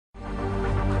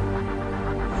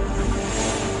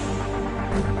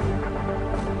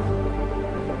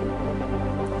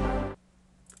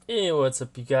Hey, what's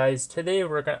up, you guys? Today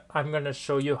I'm gonna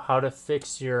show you how to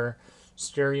fix your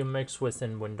stereo mix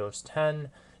within Windows 10.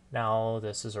 Now,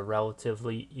 this is a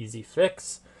relatively easy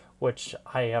fix, which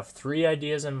I have three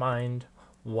ideas in mind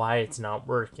why it's not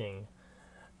working.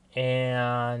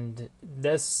 And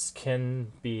this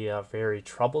can be a very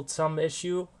troublesome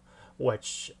issue,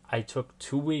 which I took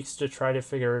 2 weeks to try to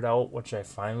figure it out, which I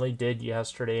finally did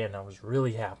yesterday, and I was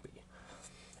really happy.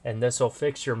 And this will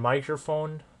fix your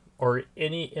microphone or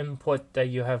any input that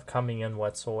you have coming in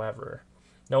whatsoever.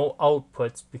 No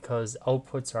outputs, because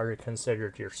outputs are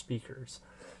considered your speakers.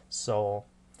 So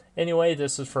anyway,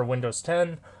 this is for Windows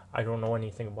 10. I don't know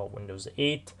anything about Windows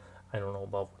 8. I don't know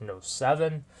about Windows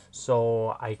 7,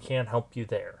 so I can't help you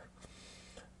there.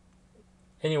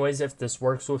 Anyways, if this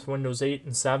works with Windows 8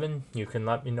 and 7, you can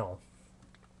let me know.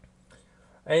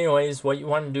 Anyways, what you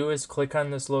want to do is click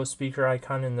on this little speaker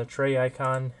icon in the tray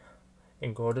icon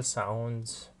and go to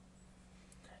sounds.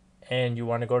 And you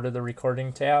want to go to the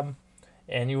recording tab,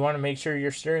 and you want to make sure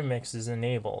your stereo mix is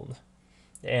enabled.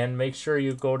 And make sure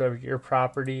you go to your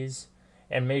properties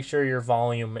and make sure your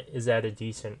volume is at a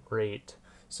decent rate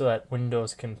so that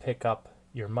Windows can pick up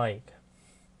your mic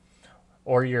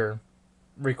or your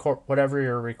whatever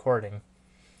you're recording.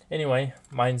 Anyway,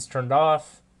 mine's turned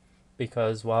off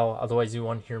because, well, otherwise you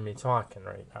won't hear me talking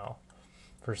right now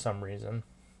for some reason.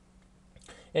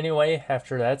 Anyway,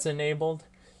 after that's enabled,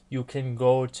 you can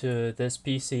go to this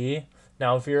PC.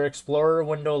 Now, if your Explorer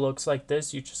window looks like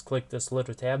this, you just click this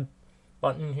little tab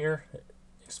button here,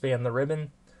 expand the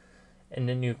ribbon, and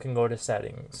then you can go to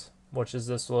settings, which is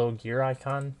this little gear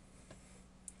icon.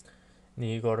 And then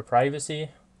you go to privacy.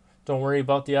 Don't worry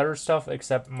about the other stuff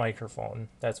except microphone.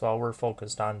 That's what we're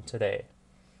focused on today.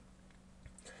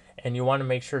 And you want to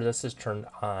make sure this is turned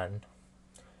on,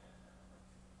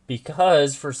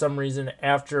 because for some reason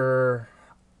after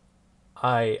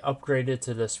I upgraded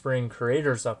to the Spring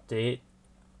Creators Update,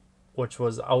 which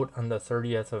was out on the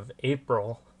 30th of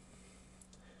April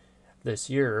this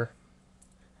year,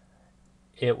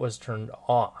 it was turned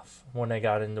off when I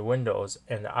got into Windows,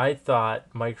 and I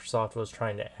thought Microsoft was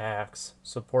trying to axe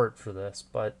support for this,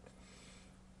 but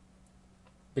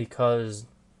because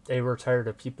they were tired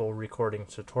of people recording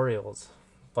tutorials.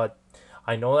 But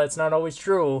I know that's not always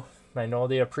true. I know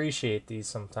they appreciate these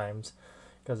sometimes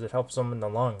because it helps them in the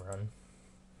long run.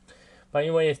 But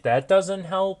anyway, if that doesn't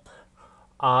help,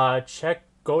 go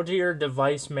to your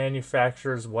device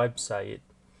manufacturer's website,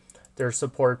 their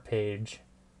support page,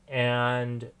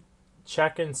 and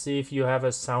check and see if you have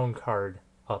a sound card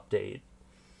update.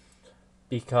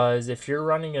 Because if you're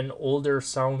running an older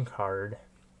sound card,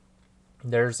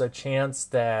 there's a chance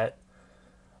that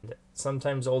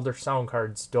sometimes older sound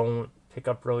cards don't pick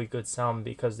up really good sound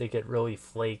because they get really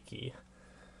flaky.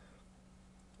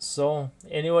 So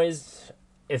anyways,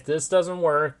 if this doesn't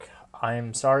work,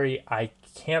 I'm sorry, I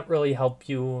can't really help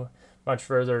you much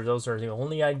further. Those are the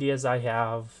only ideas I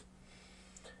have.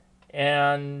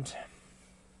 And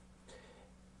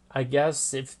I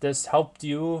guess if this helped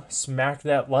you, smack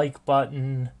that like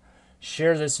button,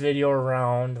 share this video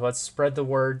around, let's spread the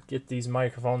word, get these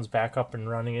microphones back up and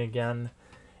running again.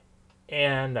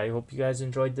 And I hope you guys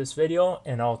enjoyed this video,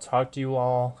 and I'll talk to you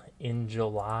all in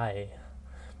July.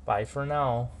 Bye for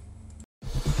now.